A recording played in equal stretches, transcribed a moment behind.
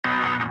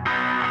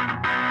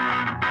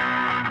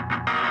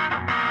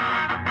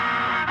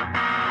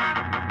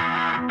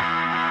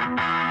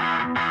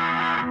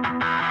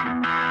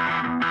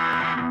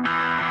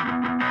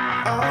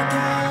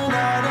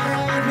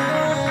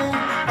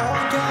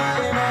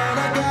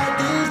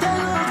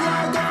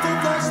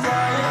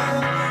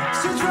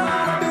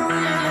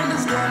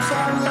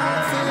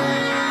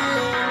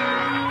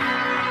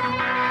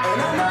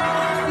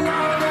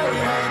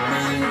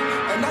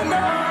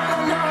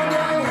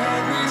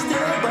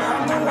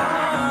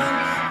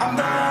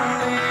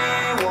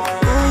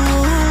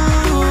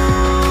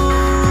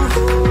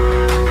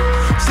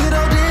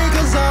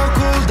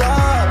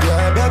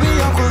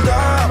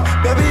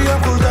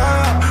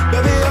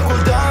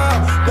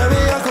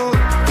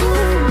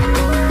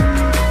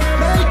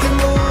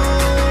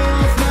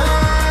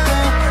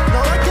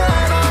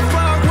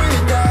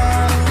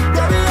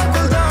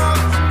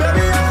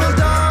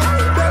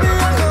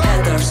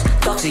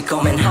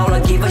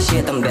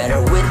shit, I'm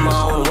better with my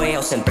own way.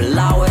 I'll simple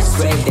always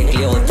straight. They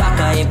clear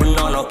taka even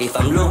on if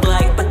I'm look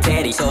like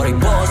pathetic. Sorry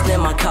boss,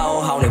 nema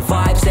kao, how ne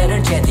vibes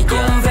energetic.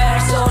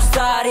 Converso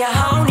star, ja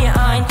how ne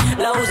ein.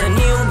 Lows a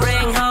new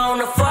bring, how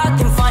ne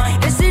fucking fine.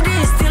 The city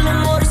is still a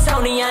more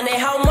sound, and they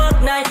how much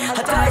night.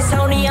 Hatai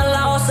sound, and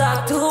laos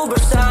October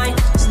sign.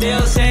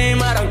 Still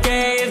same, I don't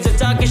care if they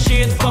talking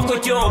shit. Fuck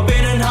with your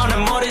opinion, how ne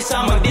more is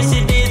I'm a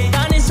dissident.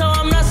 Tani so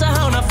I'm not so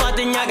how na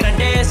fatin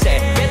agradece.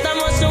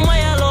 Estamos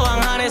sumaya lo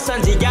hanganes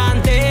san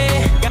gigante.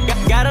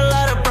 Got a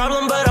lot of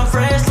problem, but I'm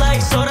fresh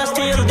like soda.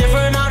 Still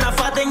different, how na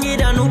fatin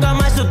ida nunca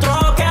mais tu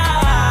troca.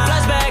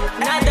 Flashback,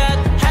 not that,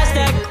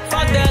 hashtag,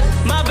 fuck that,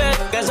 my bad.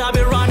 Cause I've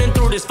been running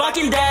through this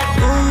fucking death.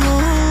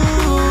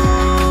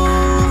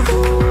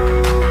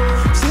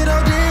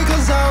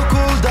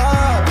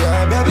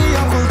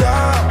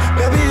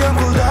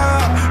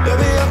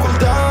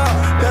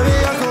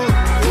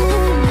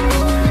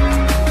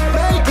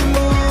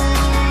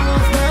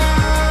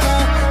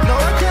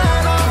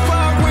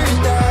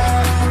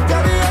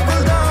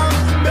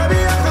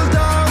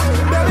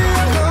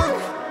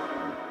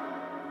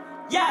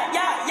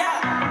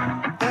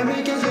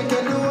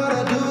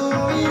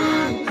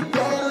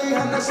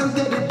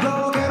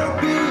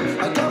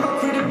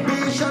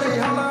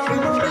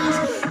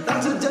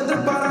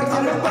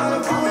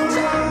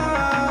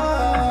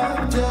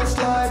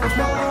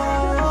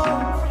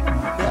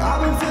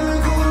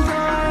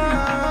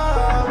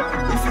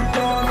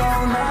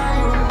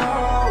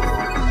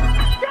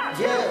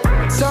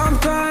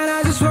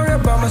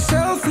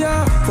 Myself,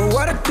 yeah, for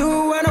what I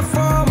do when I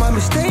fall, my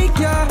mistake,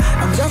 yeah.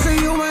 I'm just a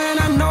human and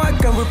I know I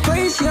can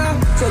replace, yeah.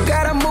 So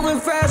gotta moving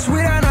fast,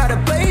 we don't know the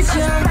place,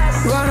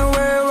 yeah. Run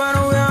away,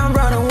 I'm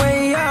running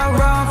away, yeah.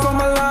 Run for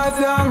my life,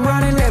 yeah, I'm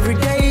running every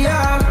day,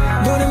 yeah.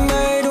 Do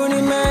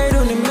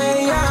ni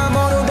me, yeah.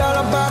 Mono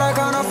dollar para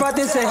kana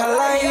fati say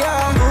halay, yeah.